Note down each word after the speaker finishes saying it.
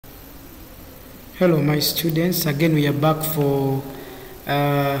Hello my students, again we are back for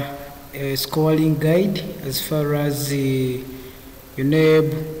a scoring guide as far as the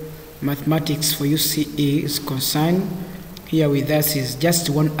UNEB mathematics for UCE is concerned. Here with us is just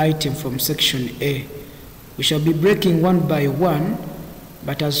one item from section A. We shall be breaking one by one,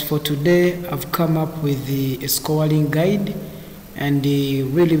 but as for today I've come up with the scoring guide, and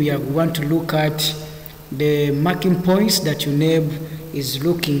really we want to look at the marking points that UNEB is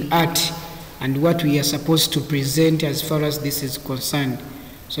looking at and what we are supposed to present as far as this is concerned.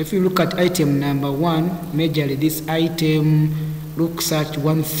 So if you look at item number 1, majorly this item looks at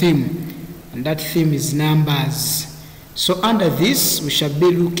one theme, and that theme is numbers. So under this we shall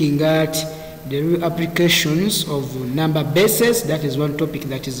be looking at the real applications of number bases. That is one topic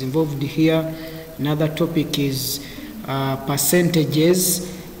that is involved here. Another topic is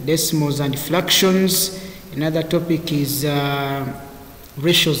percentages, decimals and fractions. Another topic is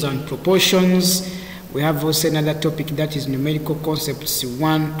ratios and proportions. We have also another topic that is numerical concepts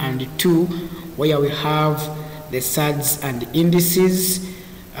 1 and 2, where we have the surds and indices.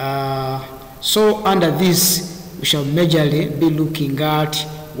 So under this we shall majorly be looking at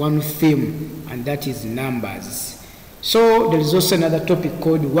one theme, and that is numbers. So there is also another topic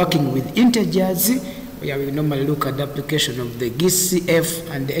called working with integers, where we normally look at the application of the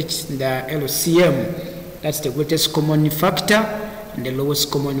GCF and the LCM. That's the greatest common factor and the lowest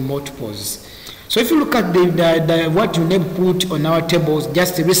common multiples. So if you look at what UNEB put on our tables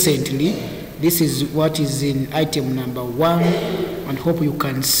just recently, this is what is in item number 1, and hope you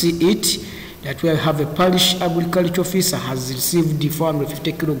can see it, that we have a parish agriculture officer has received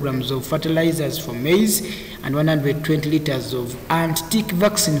 450 kilograms of fertilizers for maize and 120 liters of ant-tick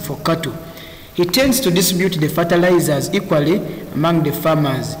vaccine for cattle. He tends to distribute the fertilizers equally among the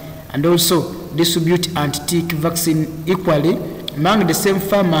farmers, and also distribute ant-tick vaccine equally among the same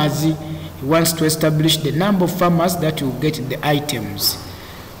farmers. He wants to establish the number of farmers that will get the items.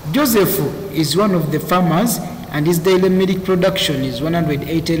 Joseph is one of the farmers, and his daily milk production is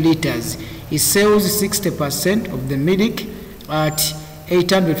 180 liters. He sells 60% of the milk at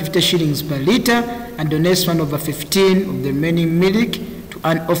 850 shillings per liter and donates 1/15 of the remaining milk to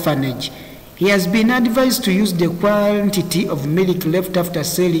an orphanage. He has been advised to use the quantity of milk left after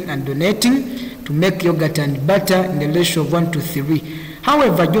selling and donating to make yogurt and butter in the ratio of 1 to 3.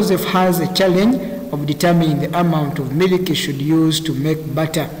 However, Joseph has a challenge of determining the amount of milk he should use to make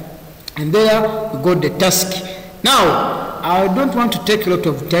butter. And there we got the task. Now, I don't want to take a lot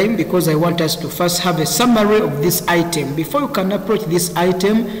of time because I want us to first have a summary of this item. Before you can approach this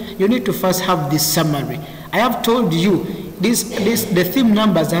item, you need to first have this summary. I have told you the theme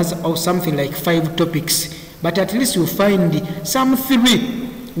numbers has something like 5 topics, but at least you'll find some 3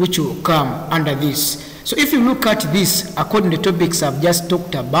 which will come under this. So if you look at this, according to the topics I've just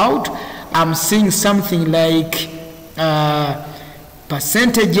talked about, I'm seeing something like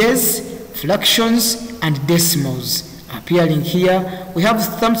percentages, fractions, and decimals appearing here. We have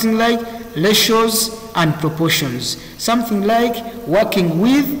something like ratios and proportions, something like working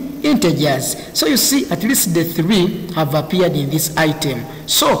with integers. So you see, at least the 3 have appeared in this item.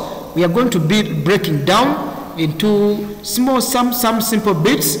 So we are going to be breaking down into some simple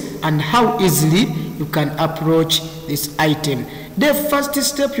bits and how easily you can approach this item. The first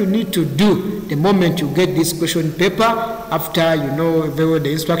step you need to do the moment you get this question paper, after you know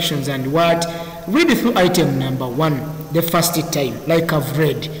the instructions and what, read through item number 1 the first time like I've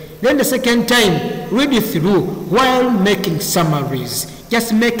read. Then the second time, read it through while making summaries.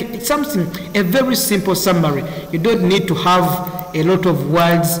 Just make something, a very simple summary. You don't need to have a lot of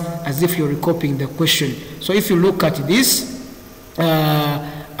words as if you're copying the question. So if you look at this,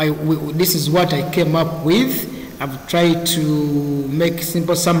 this is what I came up with. I've tried to make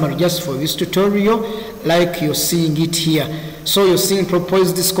simple summary just for this tutorial, like you're seeing it here. So you're seeing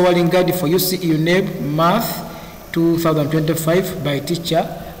proposed scoring guide for UCE UNEB Math 2025 by teacher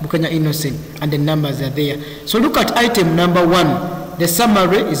Bukanya Innocent, and the numbers are there. So look at item number 1. The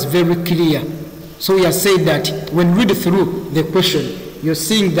summary is very clear. So we are saying that when read through the question, you're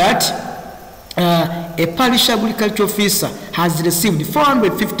seeing that a parish agriculture officer has received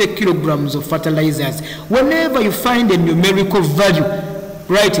 450 kilograms of fertilizers. Whenever you find a numerical value,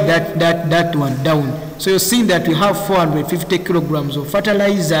 write that one down. So you're seeing that we have 450 kilograms of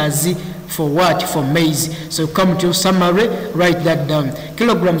fertilizers for what? For maize. So come to summary, write that down.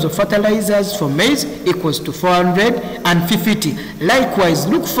 Kilograms of fertilizers for maize equals to 450. Likewise,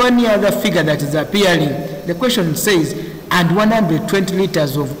 look for any other figure that is appearing. The question says, and 120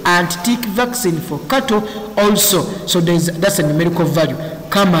 liters of ant-tick vaccine for cattle also. So that's a numerical value.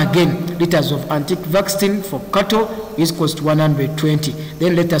 Come again, liters of ant-tick vaccine for cattle is equals to 120.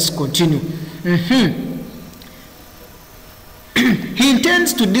 Then let us continue. He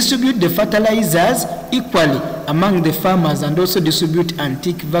intends to distribute the fertilizers equally among the farmers and also distribute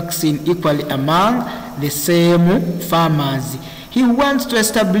antique vaccine equally among the same farmers. He wants to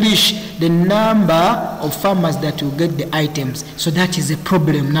establish the number of farmers that will get the items. So that is a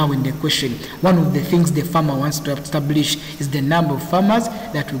problem now in the question. One of the things the farmer wants to establish is the number of farmers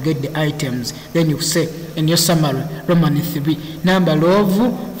that will get the items. Then you say in your summary, Roman 3, number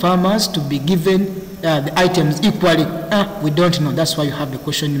of farmers to be given the items equally. We don't know. That's why you have the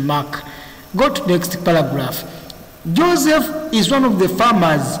question mark. Go to the next paragraph. Joseph is one of the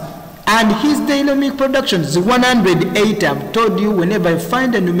farmers, and his daily milk production is 108. I've told you, whenever I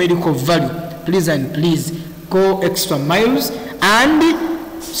find a numerical value, please and please go extra miles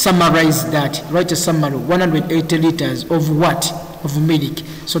and summarize that. Write a summary. 180 liters of what? Of milk.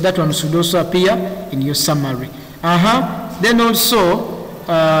 So that one should also appear in your summary. Then also,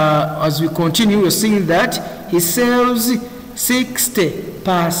 as we continue, you're seeing that he sells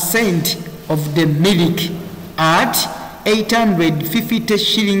 60% of the milk at 850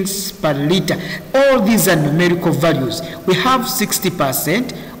 shillings per liter. All these are numerical values. We have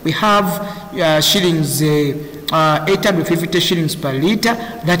 60%, we have shillings, 850 shillings per liter.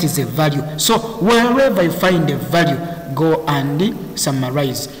 That is a value. So wherever you find a value, go and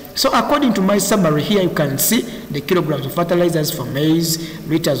summarize. So according to my summary here, you can see the kilograms of fertilizers for maize,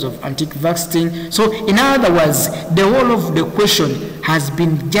 liters of antique vaccine. So in other words, the whole of the question has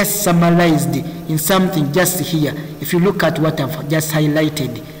been just summarized in something just here. If you look at what I've just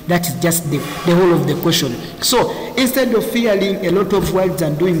highlighted, that is just the whole of the question. So instead of fearing a lot of words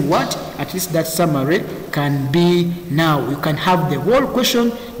and doing what, at least that summary can be now. You can have the whole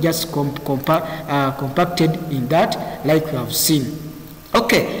question just compacted in that, like we have seen.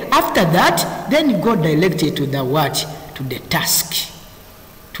 Okay, after that, then you go directly to the what? To the task.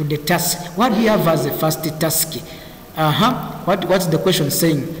 To the task. What do you have as the first task? What's the question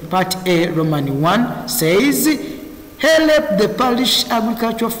saying? Part A, Roman 1 says, help the parish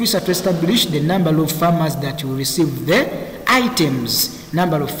agriculture officer to establish the number of farmers that will receive the items.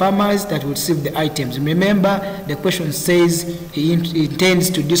 Number of farmers that will receive the items. Remember, the question says he intends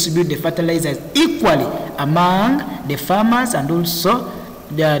to distribute the fertilizers equally among the farmers and also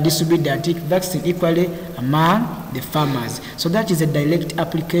distribute the antique vaccine equally among the farmers. So that is a direct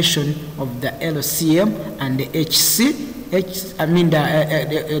application of the LCM and the HC.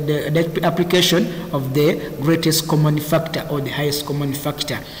 The application of the greatest common factor or the highest common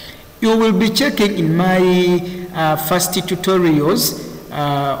factor. You will be checking in my first tutorials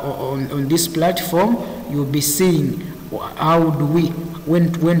on this platform. You'll be seeing how do we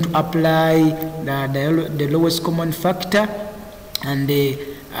when to apply the lowest common factor and the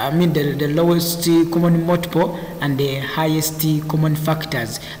lowest common multiple and the highest common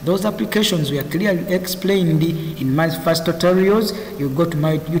factors. Those applications were clearly explained in my first tutorials. You go to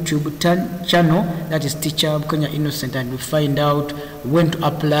my YouTube channel, that is Teacher Bukonya Innocent, and you find out when to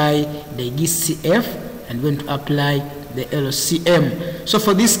apply the GCF and when to apply the LCM. So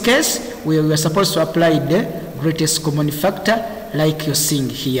for this case, we were supposed to apply the greatest common factor, like you're seeing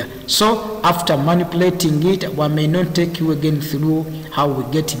here. So after manipulating it, one may not take you again through how we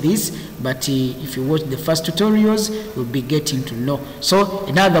get this, but if you watch the first tutorials, you'll be getting to know. So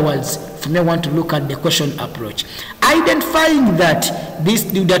in other words, for me, I want to look at the question approach. Identifying that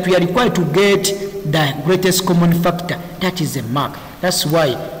that we are required to get the greatest common factor, that is a mark. That's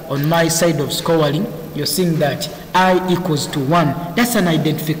why on my side of scoring, you're seeing that I equals to 1. That's an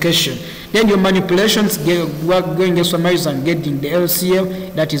identification. Then your manipulations going exercise and getting the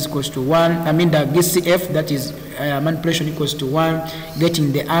LCM, that is equals to 1. The GCF, that is manipulation equals to 1.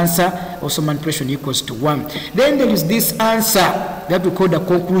 Getting the answer, also manipulation equals to 1. Then there is this answer that we call the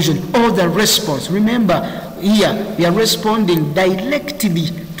conclusion or the response. Remember, here we are responding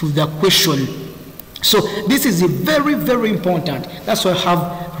directly to the question. So this is very, very important. That's why I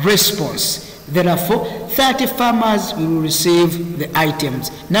have response. Therefore, 30 farmers will receive the items.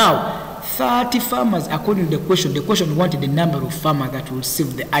 Now, 30 farmers, according to the question wanted the number of farmers that will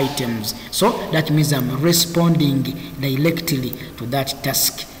receive the items. So that means I'm responding directly to that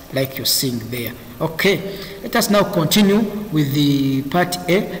task, like you're seeing there. Okay, let us now continue with the part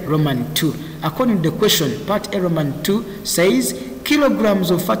A, Roman 2. According to the question, part A, Roman 2 says,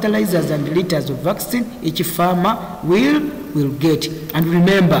 kilograms of fertilizers and liters of vaccine each farmer will get. And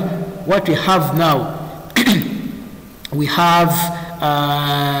remember, what we have now, we have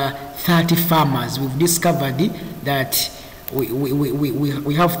 30 farmers. We've discovered that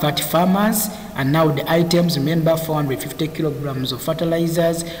we have 30 farmers, and now the items, remember, 450 kilograms of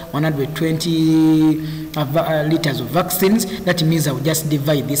fertilizers, 120 liters of vaccines. That means I will just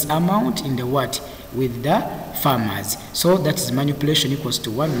divide this amount in the what? With the farmers. So that is manipulation equals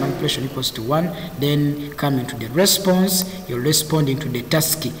to 1, manipulation equals to 1. Then coming to the response, you're responding to the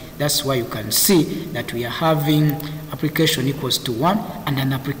task. That's why you can see that we are having application equals to 1 and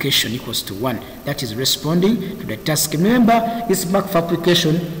an application equals to 1. That is responding to the task. Remember, this mark for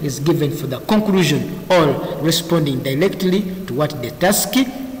application is given for the conclusion, or responding directly to what the task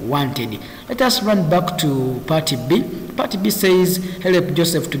wanted. Let us run back to part B. Part B says, help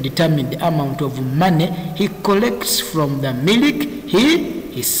Joseph to determine the amount of money he collects from the milk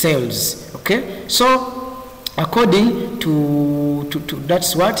he sells. Okay, so according to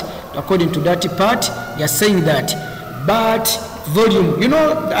that's what, according to that part, they are saying that, but volume, you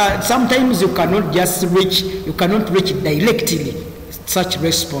know, sometimes you cannot just reach, you cannot reach directly such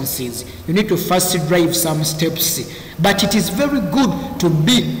responses. You need to first drive some steps, but it is very good to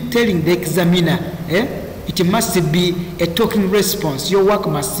be telling the examiner, it must be a talking response. Your work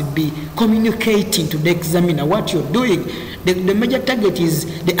must be communicating to the examiner what you're doing. The major target is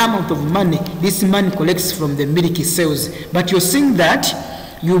the amount of money this man collects from the milk he sells. But you're saying that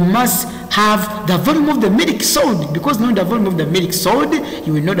you must have the volume of the milk sold, because knowing the volume of the milk sold,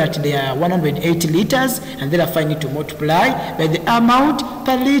 you will know that there are 180 liters, and therefore I need to multiply by the amount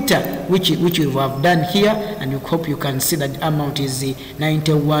per liter, which you have done here, and you hope you can see that the amount is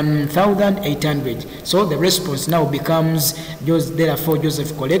 91,800. So the response now becomes, therefore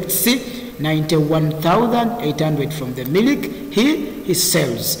Joseph collects 91,800 from the milk he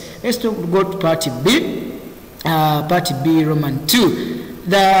sells. Let's go to part B. Part B, Roman 2.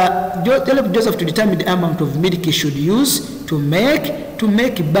 Help Joseph to determine the amount of milk he should use to make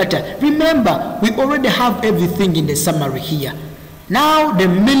butter. Remember, we already have everything in the summary here. Now the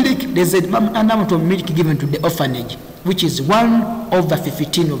milk, there's an amount of milk given to the orphanage, which is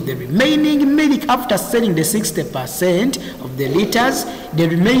 1/15 of the remaining milk. After selling the 60% of the liters, the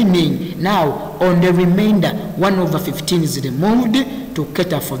remaining, now on the remainder, 1/15 is removed to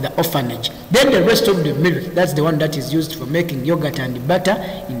cater for the orphanage. Then the rest of the milk, that's the one that is used for making yogurt and butter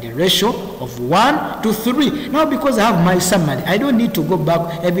in the ratio of 1:3. Now, because I have my summary, I don't need to go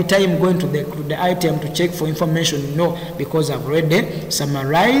back every time going to the item to check for information. No, because I've already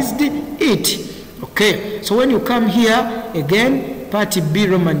summarized it. Okay, so when you come here again, part B,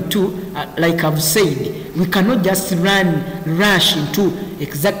 Roman 2, like I've said, we cannot just rush into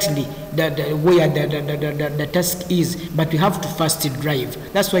exactly where the task is, but we have to first drive.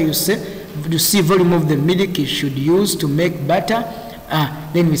 That's why you see volume of the milk you should use to make butter.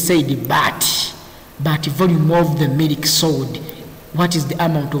 Then we say the but volume of the milk sold. What is the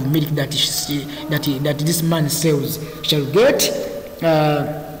amount of milk that this man sells? Shall get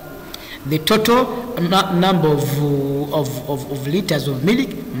the total number of liters of milk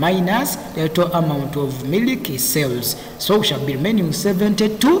minus the total amount of milk he sells. So shall be remaining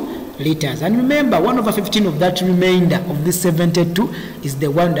 72 liters. And remember, 1/15 of that remainder of this 72 is the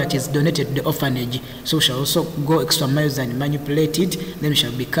one that is donated to the orphanage. So we shall also go extra miles and manipulate it. Then we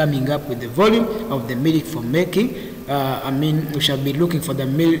shall be coming up with the volume of the milk for making. We shall be looking for the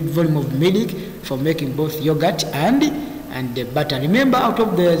volume of milk for making both yogurt and the butter. Remember, out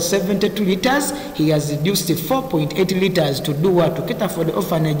of the 72 liters, he has reduced 4.8 liters to do what? To cater for the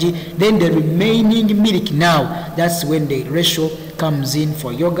orphanage. Then the remaining milk, now that's when the ratio comes in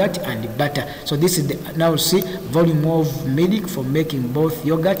for yogurt and butter. So this is the, now see, volume of milk for making both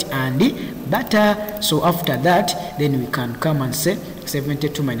yogurt and butter. So after that, then we can come and say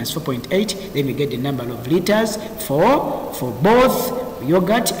 72 minus 4.8, then we get the number of liters for both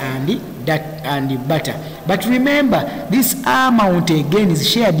yogurt and butter. But remember, this amount again is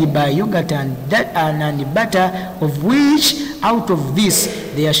shared by yogurt and butter, of which out of this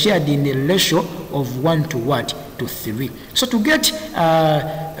they are shared in a ratio of 1 to what? To 3. So to get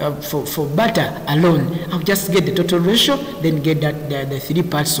for butter alone, I'll just get the total ratio, then get that the 3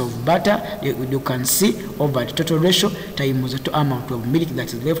 parts of butter you can see over the total ratio times the total amount of milk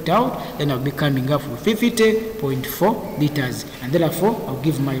that is left out. Then I'll be coming up with 50.4 liters, and therefore I'll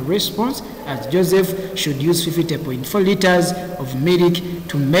give my response as Joseph should use 50.4 liters of milk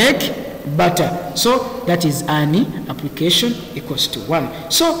to make butter. So that is an application equals to 1.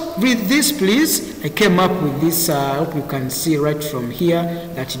 So with this, please, I came up with this. I hope you can see right from here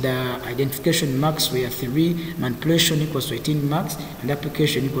that the identification marks were 3, manipulation equals to 18 marks, and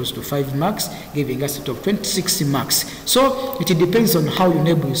application equals to 5 marks, giving us a total of 26 marks. So it depends on how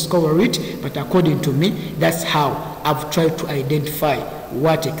UNEB will score it, but according to me, that's how I've tried to identify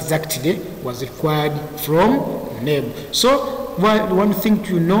what exactly was required from UNEB. So one thing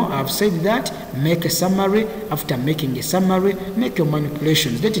to know, I've said that, make a summary. After making a summary, make your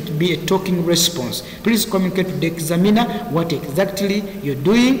manipulations. Let it be a talking response. Please communicate to the examiner what exactly you're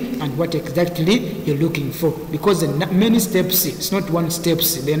doing and what exactly you're looking for, because many steps, it's not one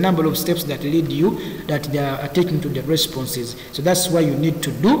steps, there are a number of steps that lead you, that they are taking to the responses. So that's why you need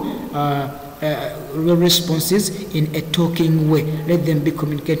to do responses in a talking way. Let them be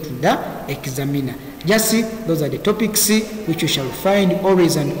communicated to the examiner. Just see, those are the topics which you shall find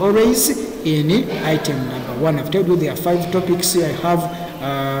always and always in item number 1. I've told you there are 5 topics. I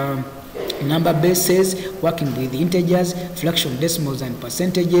have number bases, working with integers, fraction, decimals and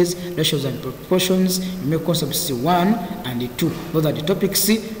percentages, ratios and proportions, numerical concepts 1 and 2. Those are the topics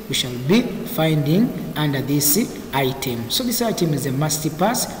we shall be finding under this item. So this item is a master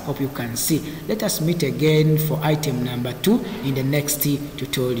pass. Hope you can see. Let us meet again for item number 2 in the next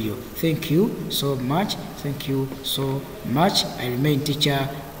tutorial. Thank you so much. Thank you so much. I remain teacher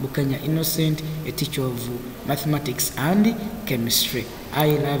Bukanya Innocent, a teacher of mathematics and chemistry. I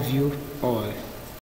love you all.